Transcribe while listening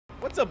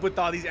What's up with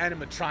all these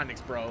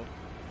animatronics, bro?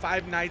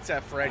 Five Nights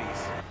at Freddy's.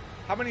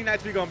 How many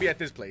nights we gonna be at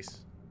this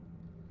place?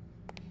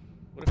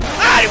 What if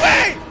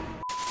I...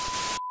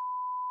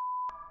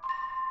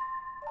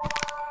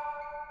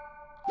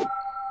 wait!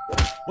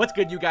 What's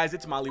good, you guys?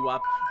 It's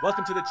Molliwhop.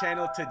 Welcome to the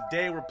channel.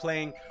 Today we're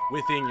playing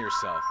Within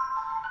Yourself.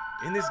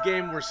 In this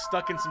game, we're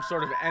stuck in some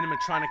sort of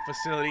animatronic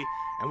facility,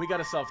 and we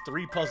gotta solve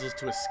 3 puzzles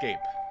to escape.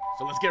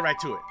 So let's get right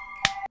to it.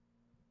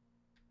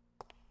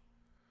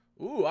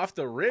 Ooh, off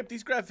the rip,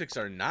 these graphics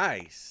are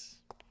nice.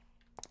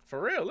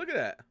 For real, look at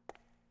that.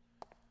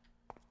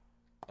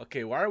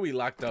 Okay, why are we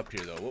locked up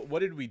here, though? What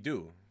did we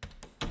do?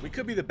 We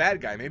could be the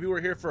bad guy. Maybe we're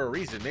here for a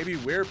reason. Maybe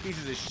we're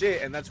pieces of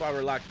shit, and that's why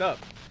we're locked up.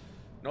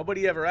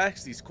 Nobody ever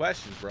asks these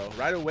questions, bro.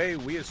 Right away,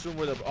 we assume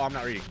we're the... Oh, I'm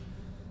not reading.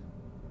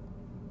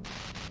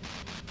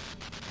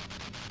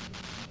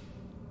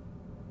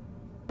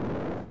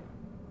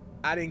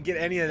 I didn't get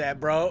any of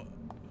that, bro.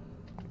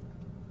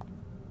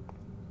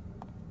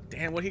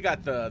 Damn, what he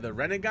got? The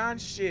Renegon?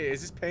 Shit, is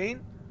this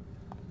pain?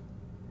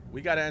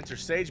 We gotta enter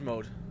stage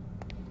mode.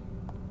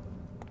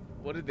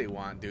 What did they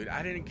want, dude?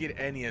 I didn't get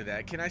any of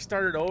that. Can I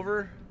start it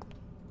over?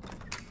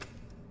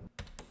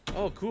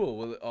 Oh, cool.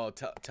 Well, oh,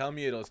 tell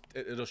me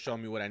it'll show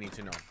me what I need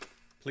to know.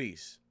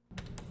 Please.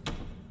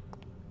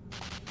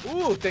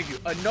 Ooh, thank you.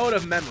 A note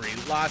of memory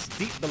lost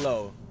deep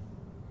below.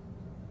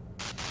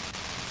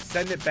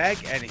 Send it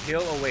back and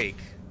he'll awake.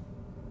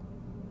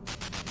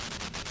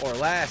 Or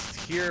last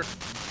here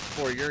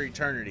for your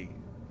eternity.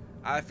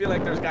 I feel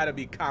like there's got to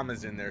be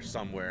commas in there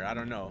somewhere. I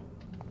don't know.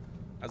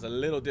 That's a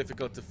little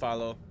difficult to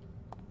follow.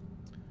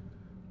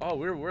 Oh,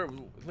 we're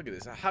look at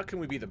this. How can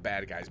we be the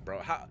bad guys, bro?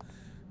 How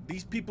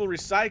these people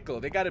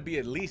recycle? They got to be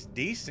at least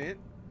decent.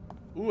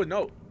 Ooh, a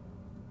note.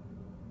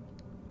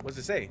 What's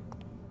it say?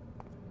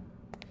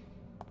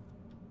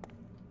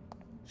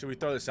 Should we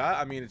throw this out?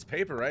 I mean, it's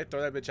paper, right?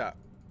 Throw that bitch out.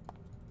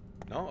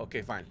 No?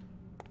 Okay, fine.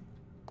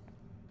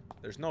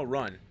 There's no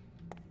run.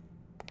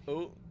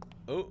 Oh,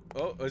 oh,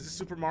 oh, is this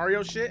Super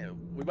Mario shit?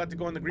 We about to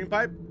go in the green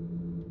pipe?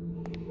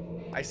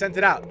 I sent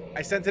it out.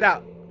 I sent it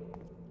out.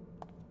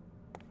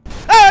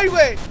 Hey,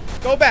 wait!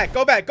 Go back,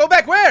 go back, go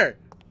back where?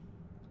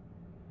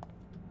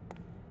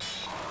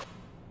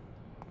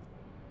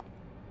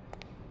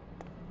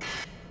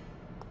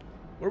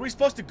 Where are we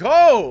supposed to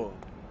go?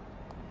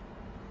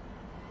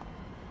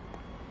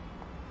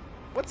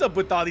 What's up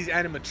with all these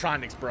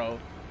animatronics, bro?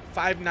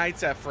 Five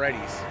Nights at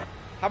Freddy's.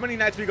 How many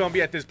nights we gonna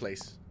be at this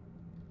place?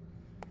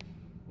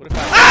 What if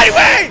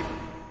I...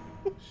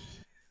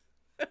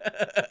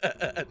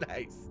 wait!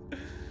 Nice.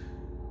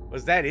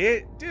 Was that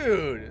it?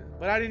 Dude,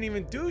 but I didn't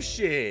even do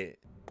shit.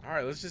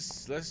 Alright,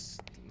 let's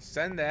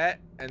send that,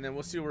 and then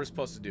we'll see what we're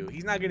supposed to do.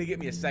 He's not gonna get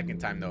me a second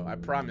time, though. I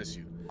promise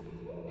you.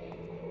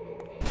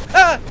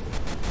 Ah!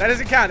 That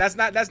doesn't count. That's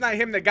not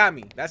him that got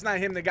me. That's not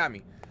him that got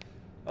me.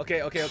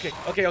 Okay.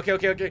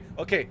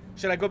 Okay.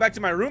 Should I go back to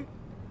my room?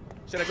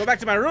 Should I go back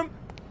to my room?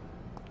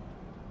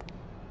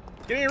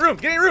 Get in your room.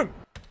 Get in your room.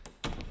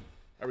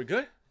 Are we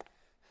good?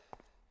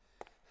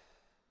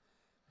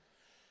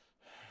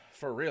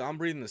 For real, I'm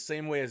breathing the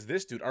same way as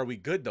this dude. Are we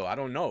good though? I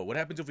don't know. What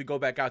happens if we go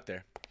back out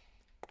there?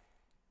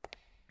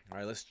 All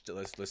right, let's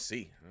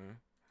see.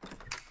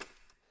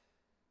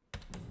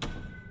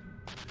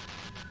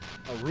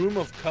 A room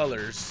of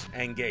colors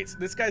and gates.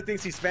 This guy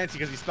thinks he's fancy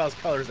because he spells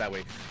colors that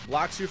way.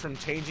 Blocks you from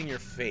changing your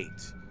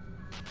fate.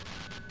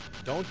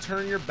 Don't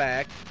turn your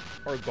back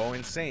or go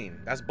insane.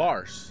 That's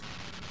bars.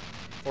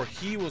 Or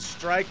he will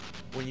strike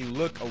when you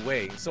look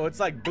away. So it's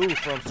like Boo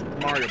from Super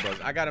Mario Bros.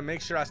 I gotta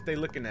make sure I stay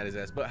looking at his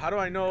ass. But how do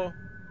I know?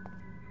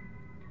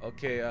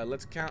 Okay,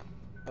 let's count.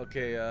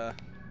 Okay,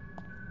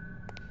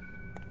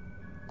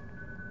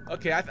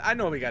 okay, I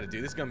know what we gotta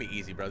do. This is gonna be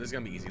easy, bro. This is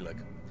gonna be easy. Look.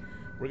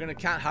 We're gonna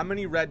count how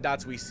many red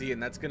dots we see,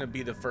 and that's gonna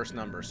be the first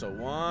number. So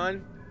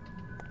 1,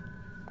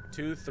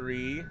 2,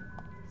 3,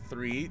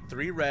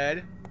 3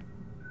 red.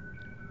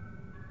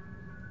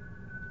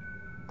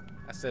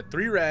 I said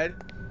 3 red.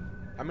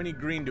 How many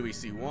green do we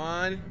see?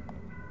 1.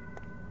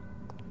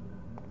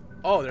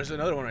 Oh, there's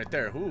another one right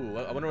there. Ooh,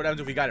 I wonder what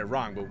happens if we got it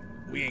wrong, but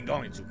we ain't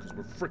going to because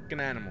we're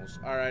freaking animals.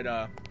 All right,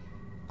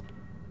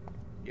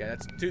 yeah,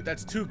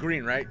 that's 2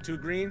 green, right? 2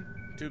 green,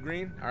 2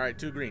 green. All right,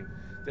 2 green.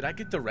 Did I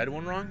get the red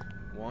one wrong?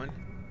 1,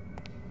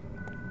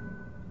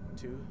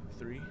 2,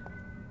 3.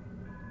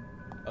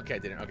 Okay, I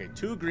didn't. Okay,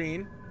 2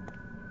 green.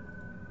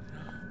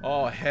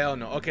 Oh hell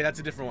no. Okay, that's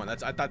a different one.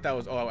 I thought that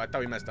was. Oh, I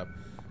thought we messed up.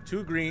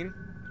 2 green.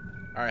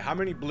 All right, how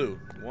many blue?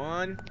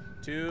 1,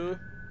 2,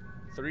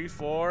 3,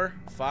 4,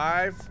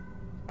 5.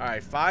 All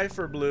right, 5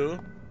 for blue.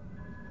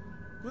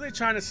 Who are they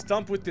trying to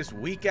stump with this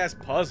weak ass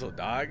puzzle,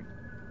 dog?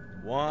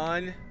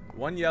 1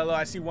 yellow.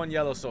 I see 1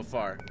 yellow so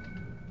far.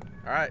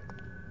 All right,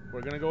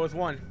 we're gonna go with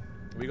 1.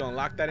 We're gonna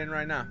lock that in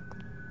right now.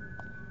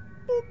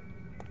 Boop.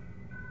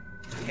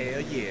 Hell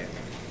yeah.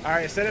 All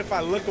right, it said if I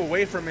look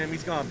away from him,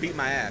 he's gonna beat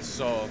my ass.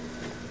 So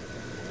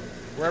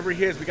wherever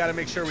he is, we gotta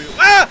make sure we...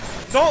 Ah!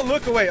 Don't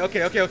look away.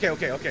 Okay.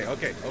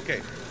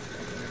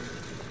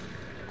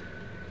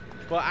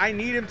 But I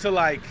need him to,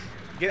 like,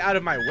 get out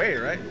of my way,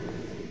 right?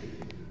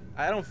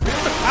 I don't feel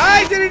it.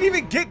 I didn't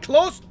even get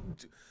close.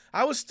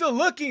 I was still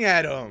looking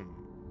at him.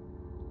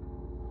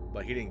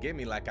 But he didn't get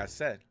me like I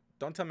said.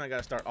 Don't tell me I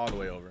gotta start all the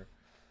way over.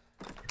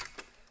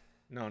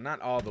 No,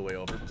 not all the way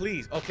over.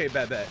 Please. Okay,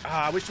 bet.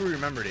 Ah, I wish we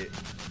remembered it.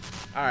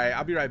 Alright,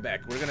 I'll be right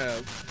back. We're gonna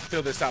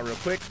fill this out real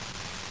quick.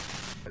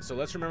 So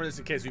let's remember this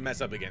in case we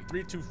mess up again.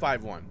 3, 2,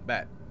 5, 1.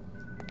 Bet.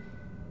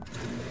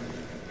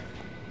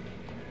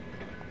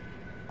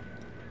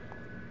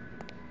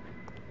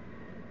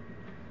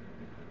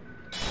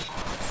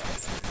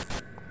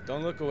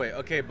 Don't look away.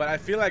 Okay, but I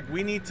feel like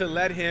we need to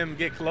let him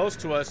get close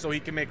to us so he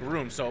can make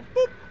room. So,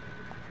 boop.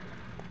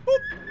 Boop.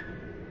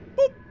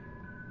 Boop.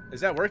 Is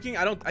that working?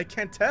 I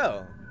can't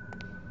tell.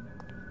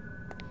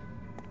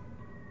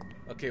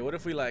 Okay, what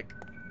if we like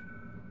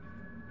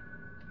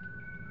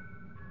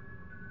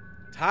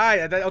tie?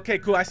 Okay,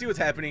 cool. I see what's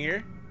happening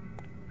here.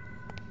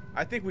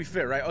 I think we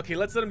fit, right? Okay,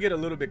 let's let him get a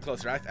little bit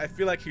closer. I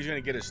feel like he's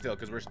gonna get us still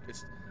because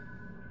it's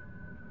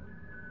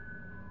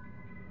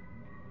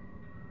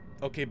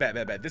okay,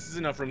 bet. This is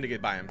enough room to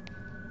get by him.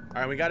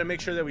 Alright, we gotta make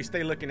sure that we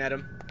stay looking at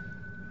him.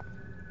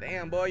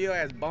 Damn, boy, your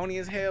ass bony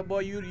as hell, boy.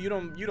 You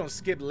don't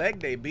skip leg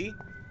day, B.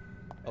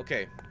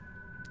 Okay.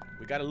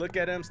 We gotta look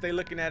at him, stay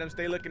looking at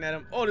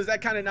him. Oh, does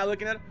that kind of not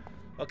looking at him?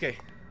 Okay.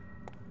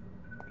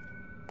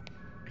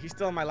 He's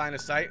still in my line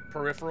of sight.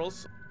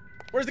 Peripherals.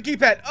 Where's the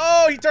keypad?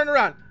 Oh, he turned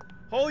around.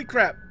 Holy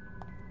crap.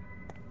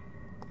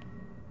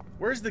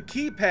 Where's the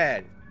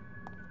keypad?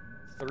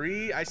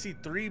 3. I see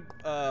 3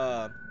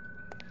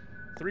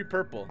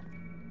 purple.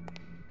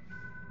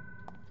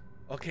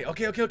 Okay.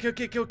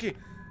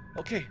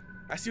 Okay.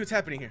 I see what's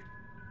happening here.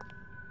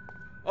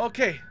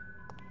 Okay.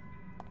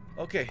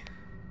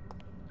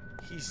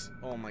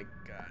 Oh my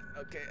god.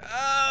 Okay.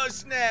 Oh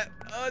snap.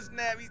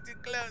 He's too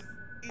close.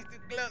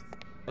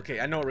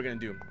 Okay, I know what we're gonna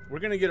do. We're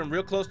gonna get him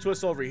real close to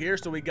us over here,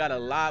 so we got a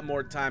lot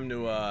more time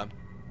to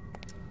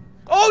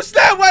Oh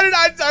snap! Why did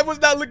I was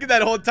not looking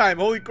that whole time.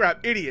 Holy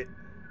crap, idiot.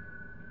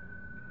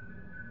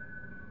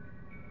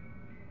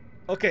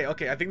 Okay,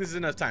 I think this is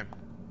enough time.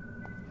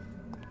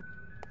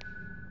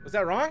 Was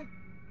that wrong?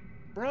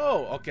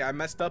 Bro, okay, I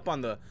messed up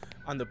on the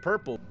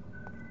purple.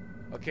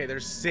 Okay,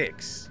 there's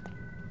 6.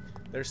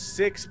 There's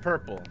 6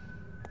 purple.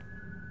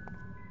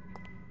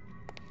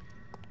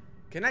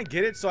 Can I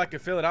get it so I can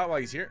fill it out while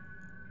he's here?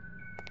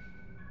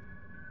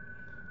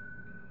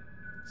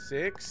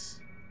 6.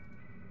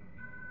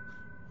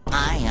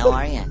 Hi, how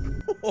are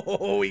you?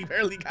 Oh, we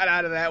barely got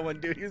out of that one,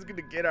 dude. He was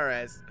gonna get our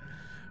ass.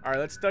 All right,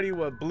 let's study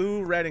what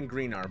blue, red, and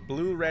green are.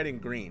 Blue, red,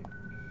 and green.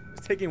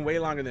 It's taking way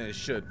longer than it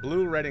should.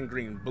 Blue, red, and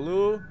green.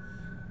 Blue,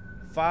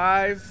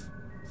 5,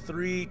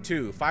 3,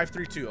 2. 5,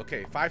 3, 2.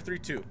 Okay, 5, 3,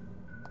 2.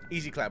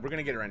 Easy clap. We're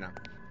gonna get it right now.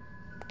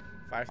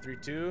 5, 3,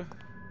 2.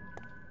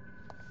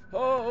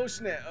 Oh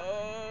snap.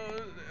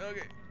 Oh,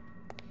 okay.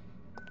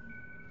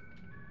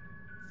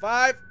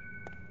 5.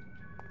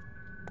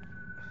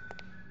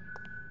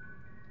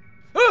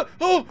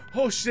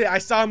 Oh shit. I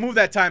saw him move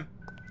that time.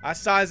 I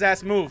saw his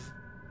ass move.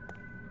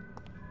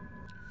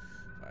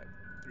 5,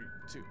 3,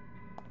 2.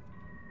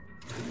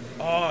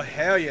 Oh,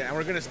 hell yeah. And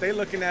we're gonna stay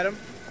looking at him.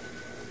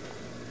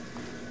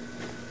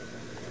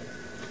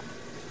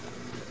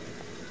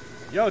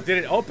 Yo,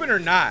 did it open or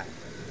not?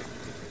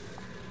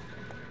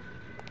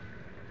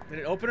 Did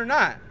it open or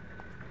not?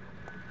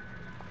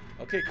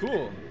 Okay,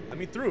 cool. Let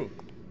me through.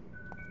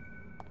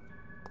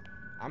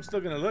 I'm still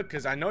gonna look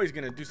because I know he's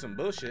gonna do some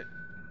bullshit.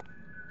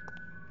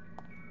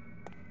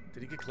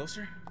 Did he get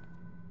closer?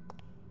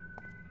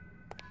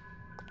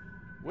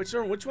 Which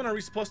one are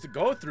we supposed to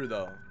go through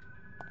though?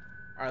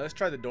 Alright, let's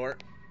try the door.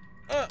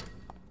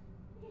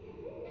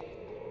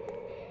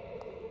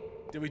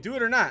 Did we do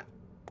it or not?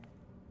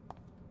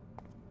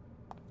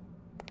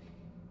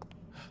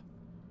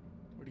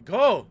 Where'd he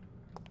go?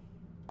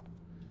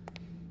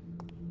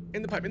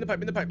 In the pipe.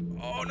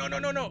 Oh,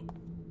 no.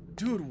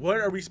 Dude, what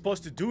are we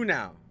supposed to do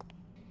now?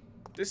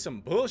 This is some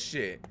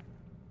bullshit.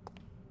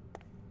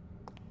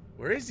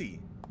 Where is he?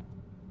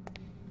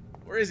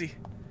 Where is he?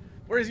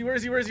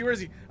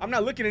 I'm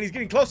not looking and he's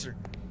getting closer.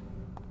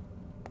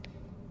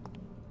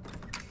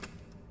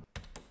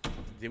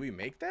 Did we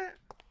make that?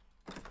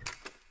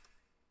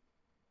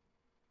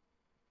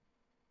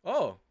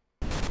 Oh.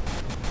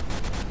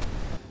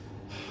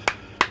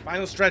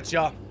 Final stretch,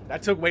 y'all.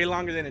 That took way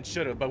longer than it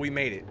should have, but we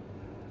made it.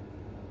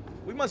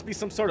 We must be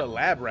some sort of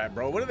lab rat,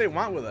 bro. What do they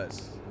want with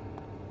us?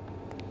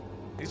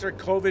 These are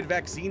COVID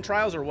vaccine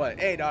trials or what?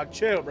 Hey, dog,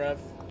 chill, bruv.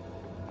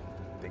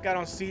 Think I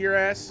don't see your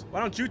ass? Why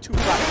don't you two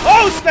fly?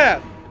 Oh,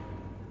 snap!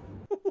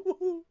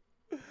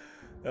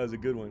 That was a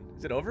good one.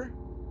 Is it over?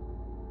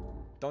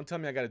 Don't tell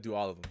me I gotta do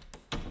all of them.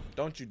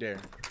 Don't you dare.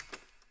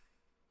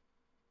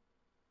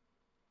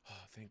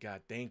 Oh, thank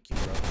God. Thank you,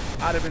 bro.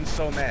 I'd have been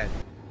so mad.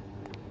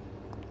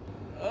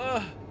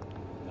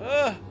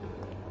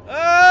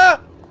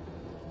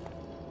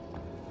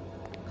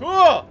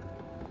 Cool.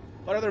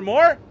 But are there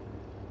more?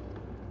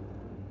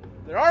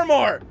 There are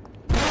more.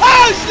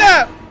 Oh,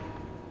 snap!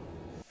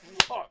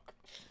 Fuck.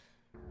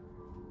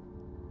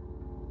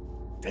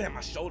 Damn,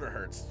 my shoulder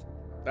hurts.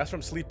 That's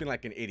from sleeping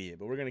like an idiot,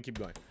 but we're gonna keep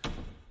going.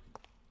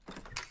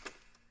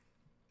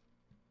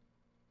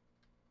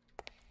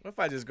 What if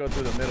I just go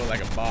through the middle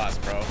like a boss,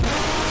 bro?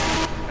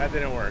 That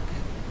didn't work.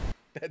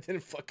 That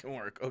didn't fucking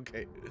work.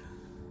 Okay.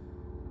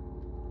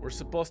 We're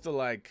supposed to,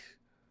 like,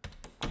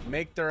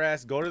 make their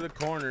ass go to the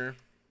corner.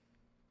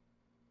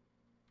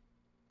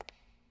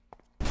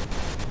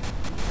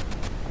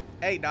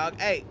 Hey, dog.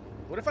 Hey.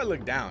 What if I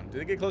look down? Do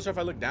they get closer if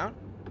I look down?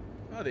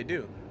 Oh, they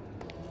do.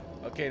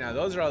 Okay, now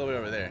those are all the way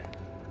over there.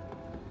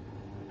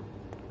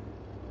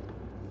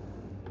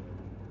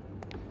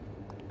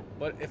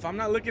 But if I'm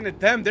not looking at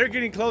them, they're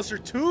getting closer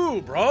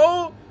too,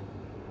 bro.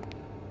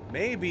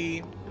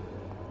 Maybe.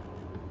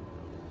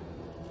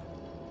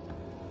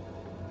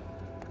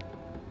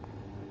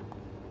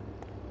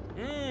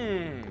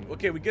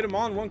 Okay, we get them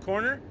all in one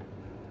corner,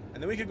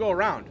 and then we could go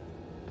around.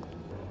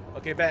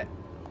 Okay, bet.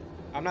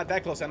 I'm not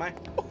that close, am I?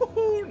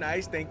 Ooh,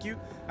 nice, thank you.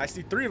 I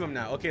see 3 of them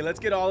now. Okay, let's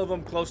get all of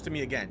them close to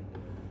me again.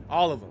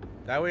 All of them.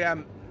 That way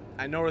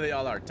I know where they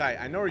all are. Tight.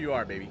 I know where you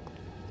are, baby.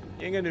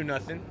 You ain't gonna do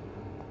nothing.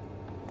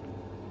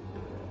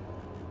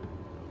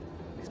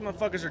 These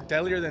motherfuckers are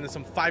deadlier than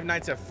some Five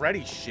Nights at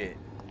Freddy's shit.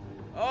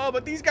 Oh,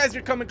 but these guys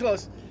are coming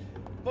close.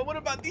 But what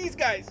about these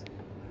guys?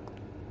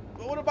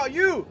 But what about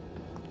you?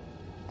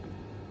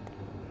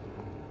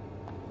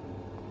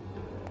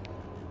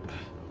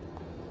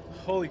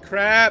 Holy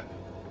crap.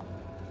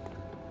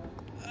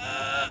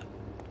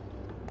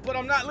 But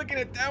I'm not looking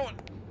at that one.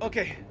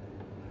 Okay.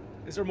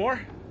 Is there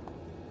more?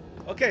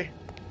 Okay.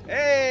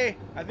 Hey,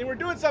 I think we're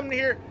doing something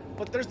here.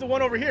 But there's the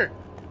one over here.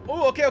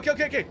 Oh, okay, okay,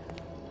 okay, okay.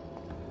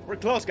 We're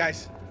close,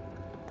 guys.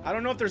 I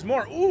don't know if there's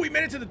more. Ooh, we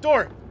made it to the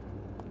door.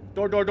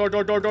 Door, door, door,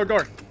 door, door, door,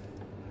 door.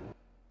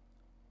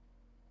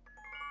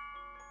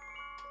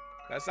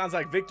 That sounds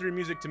like victory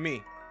music to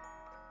me.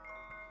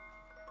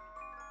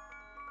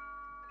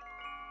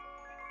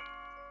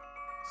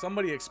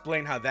 Somebody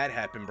explain how that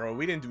happened, bro.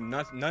 We didn't do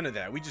none of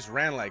that. We just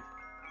ran like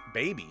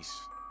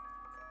babies.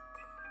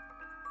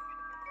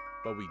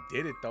 But we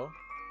did it, though.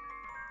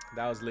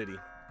 That was litty.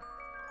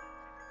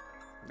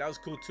 That was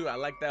cool, too. I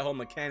like that whole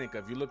mechanic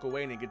of you look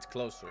away and it gets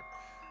closer.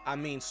 I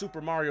mean, Super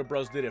Mario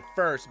Bros. Did it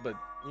first, but,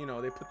 you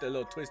know, they put their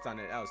little twist on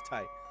it. That was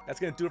tight. That's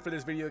going to do it for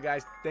this video,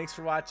 guys. Thanks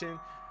for watching.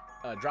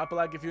 Drop a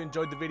like if you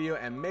enjoyed the video,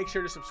 and make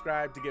sure to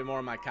subscribe to get more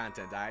of my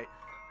content, all right?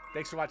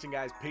 Thanks for watching,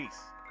 guys. Peace.